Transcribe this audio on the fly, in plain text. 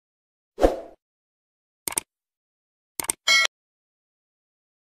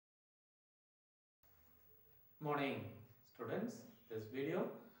Morning, students. This video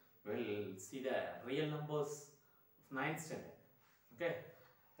will see the real numbers of 9th standard. Okay,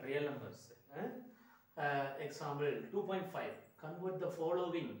 real numbers. Example 2.5. Convert the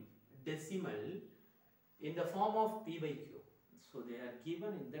following decimal in the form of p by q. So they are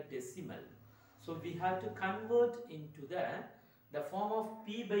given in the decimal. So we have to convert into the form of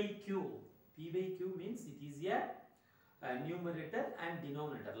p by q. P by q means it is a numerator and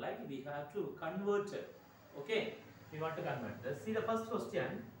denominator. Like we have to convert it. Okay, we want to convert. Let's see the first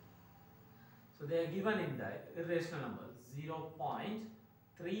question. So they are given in the irrational number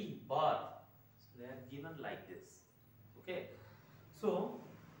 0.3 bar. So they are given like this. Okay, so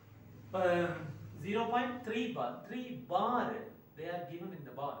 0.3 bar, 3 bar they are given in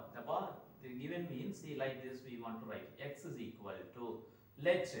the bar. The bar they given means, see, like this we want to write x is equal to,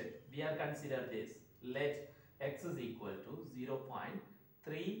 let we are consider this, let x is equal to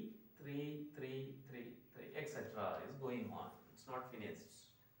 0.3333 etc. is going on. It's not finished.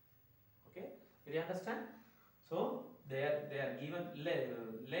 Okay, did you understand? So they are given,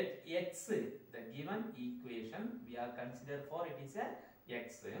 let x, the given equation we are considered for, it is a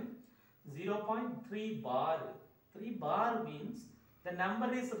x. 0.3 bar. 3 bar means the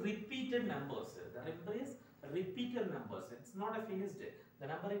number is repeated numbers. The number is repeated numbers. It's not a finished. The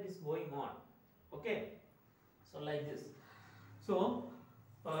number it is going on. Okay. So like this. So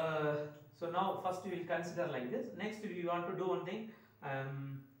so now first we will consider like this. Next we want to do one thing.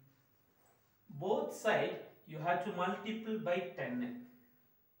 Both side you have to multiply by 10.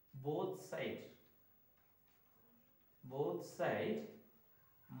 Both side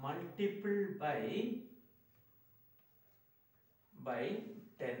multiple by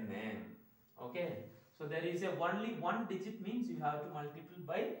 10. Okay. So there is a only one digit means you have to multiply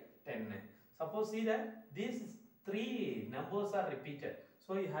by 10. Suppose see that these three numbers are repeated.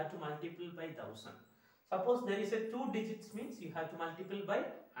 So you have to multiply by 1000. Suppose there is a 2 digits means you have to multiply by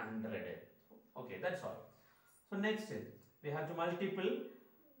 100. Okay, that's all. So next we have to multiply.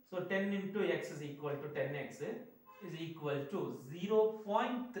 So 10 into x is equal to 10x is equal to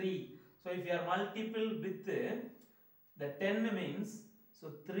 0.3. So if you are multiple with the 10 means,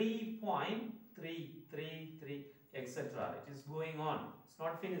 so 3.333 etc. It is going on. It's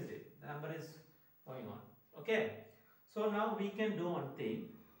not finished. The number is going on. Okay. So now we can do one thing.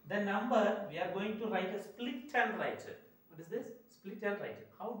 The number we are going to write a split and write it. What is this? Split and write it.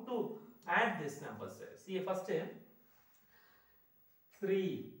 How to add this numbers? See first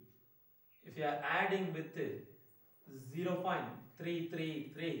 3. If you are adding with 0.333,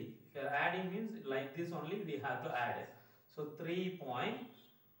 if you are adding means like this only we have to add it. So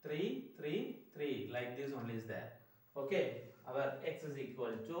 3.333 like this only is there. Okay, our x is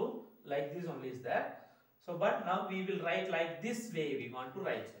equal to like this only is there. So but now we will write like this way we want to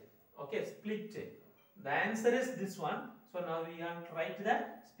write it. Okay, split. The answer is this one. So now we have to write the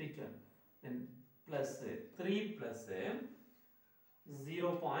split one. Then plus 3 plus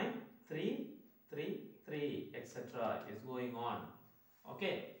 0.333 etc. is going on.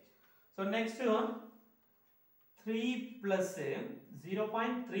 Okay. So next one, 3 plus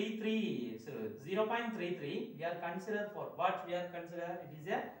 0.33. So 0.33 we are considered for what we are considered? It is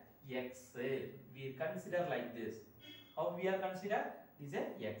a x. We consider like this. How we are considered? It is a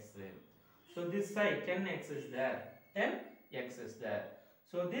x. So this side 10x is there. 10x is there.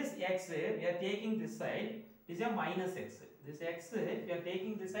 So this x we are taking this side, it is a minus x. This x if you are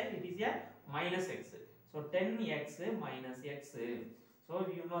taking this side, it is a minus x. So 10x minus x. So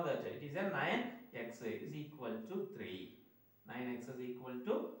you know that it is a 9x is equal to 3. 9x is equal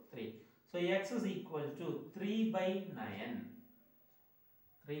to 3. So x is equal to 3 by 9.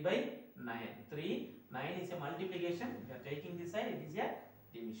 3 by 9. 9 is a multiplication. If you are taking this side, it is a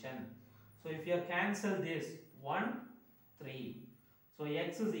division. So if you cancel this 1, 3. So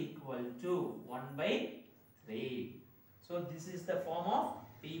x is equal to 1 by 3. So this is the form of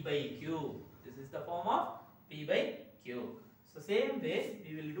p by q. This is the form of p by q. So same way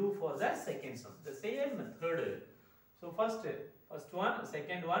we will do for the second sum. The same method. So first one,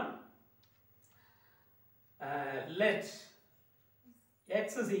 second one. Let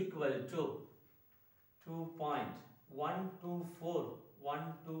x is equal to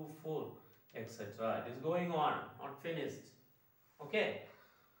 2.124 etc. It is going on, not finished. Okay.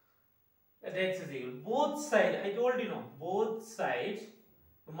 Let x is equal. Both sides, I told you no, both sides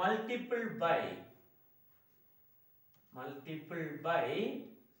multiple by.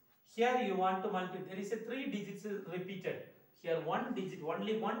 Here you want to multiply. There is a 3 digits repeated. Here one digit,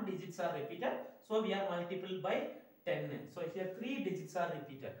 only one digits are repeated. So we are multiple by 10. So here 3 digits are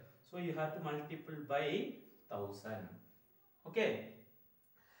repeated. So you have to multiply by 1000. Okay.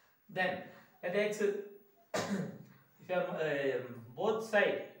 Then let x if you are both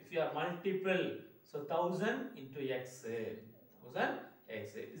side, if you are multiple, so 1000 into x, 1000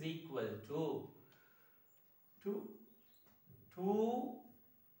 x is equal to 2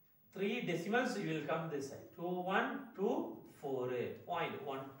 3 decimals. You will come this side, 2124,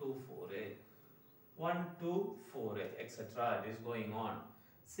 0.124, 124, etc. It is going on.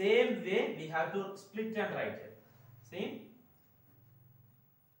 Same way we have to split and write it. See,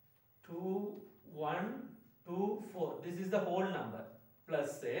 2124. This is the whole number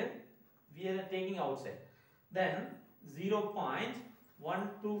plus we are taking outside. Then 0.124,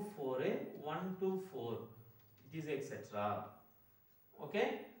 124. It is etc.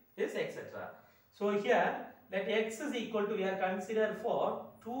 Okay, this etc. So here let x is equal to, we are considered for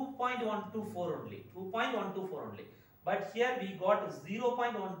 2.124 only, 2.124 only. But here we got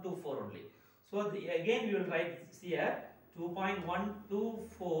 0.124 only. So again we will write here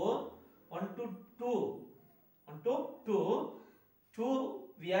 2.124, 1 to 2, 1 to 2, 2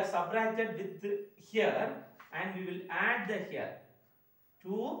 we are subtracted with here and we will add the here.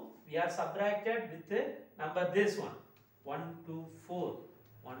 2 we are subtracted with the number this one, 1 to 4,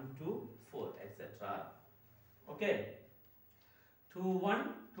 1 to 4, etc. Okay,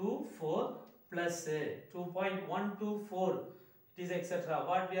 2124 plus 2.124, it is etc.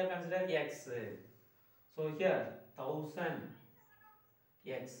 What we are considering x. So here 1000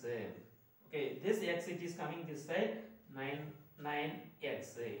 x. Okay, this x it is coming this side,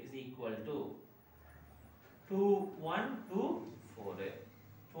 9x is equal to 2124,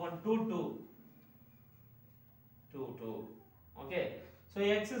 2122, 22. Okay, so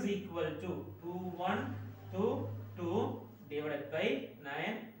x is equal to 2122 divided by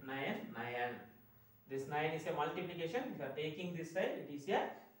 9. This 9 is a multiplication. If you are taking this side, it is a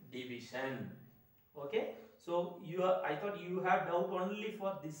division. Okay, so I thought you have doubt only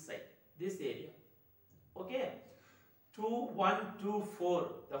for this side, this area. Okay,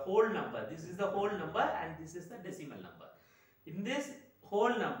 2124, the whole number. This is the whole number and this is the decimal number. In this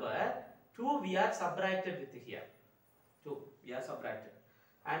whole number, 2 we are subtracted with here. 2 we are subtracted,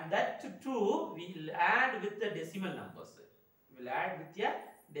 and that 2 we will add with the decimal numbers. We will add with the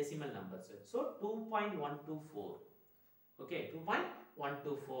decimal numbers. So 2.124. Okay,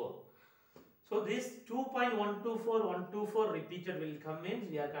 2.124. So this 2.124, 124 repeated will come in.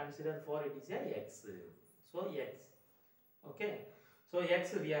 We are considered for it is a x. So x. Okay. So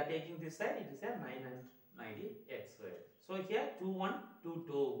x we are taking this side. It is a 990 x. So here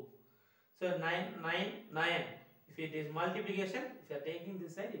 2122. So 9. If it is multiplication, if you are taking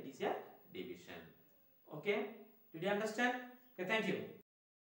this side, it is a division. Okay. Did you understand? Okay. Thank you.